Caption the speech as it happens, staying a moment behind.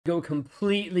go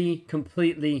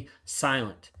completely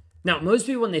silent. Now, most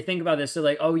people, when they think about this, they're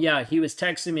like, oh yeah, he was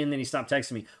texting me and then he stopped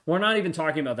texting me. We're not even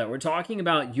talking about that. We're talking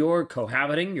about you're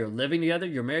cohabiting, you're living together,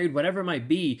 you're married, whatever it might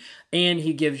be, and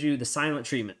he gives you the silent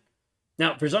treatment.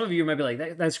 Now, for some of you, you might be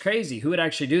like, that's crazy. Who would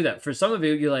actually do that? For some of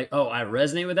you, you're like, oh, I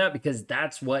resonate with that because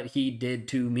that's what he did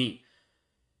to me.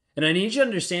 And I need you to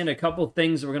understand a couple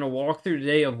things that we're going to walk through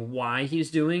today of why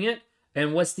he's doing it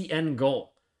and what's the end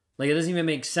goal. Like, it doesn't even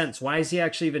make sense. Why is he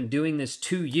actually even doing this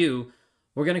to you?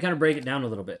 We're going to kind of break it down a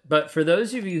little bit. But for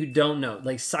those of you who don't know,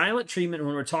 like silent treatment,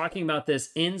 when we're talking about this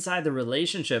inside the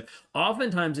relationship,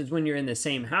 oftentimes it's when you're in the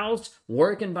same house,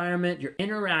 work environment, you're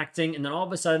interacting, and then all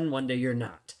of a sudden, one day you're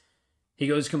not. He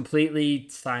goes completely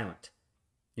silent.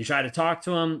 You try to talk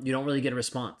to him, you don't really get a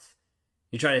response.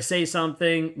 You try to say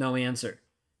something, no answer.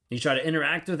 You try to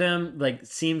interact with him, like,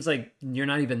 seems like you're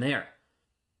not even there.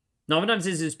 And oftentimes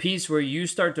there's this piece where you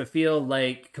start to feel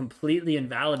like completely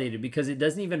invalidated because it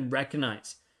doesn't even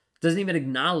recognize, doesn't even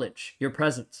acknowledge your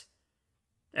presence.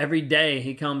 Every day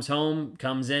he comes home,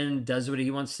 comes in, does what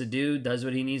he wants to do, does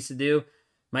what he needs to do,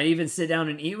 might even sit down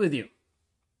and eat with you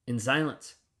in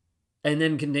silence, and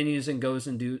then continues and goes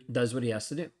and does what he has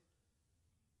to do.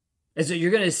 And so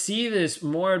you're going to see this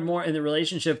more and more in the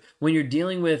relationship when you're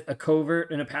dealing with a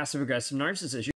covert and a passive-aggressive narcissist.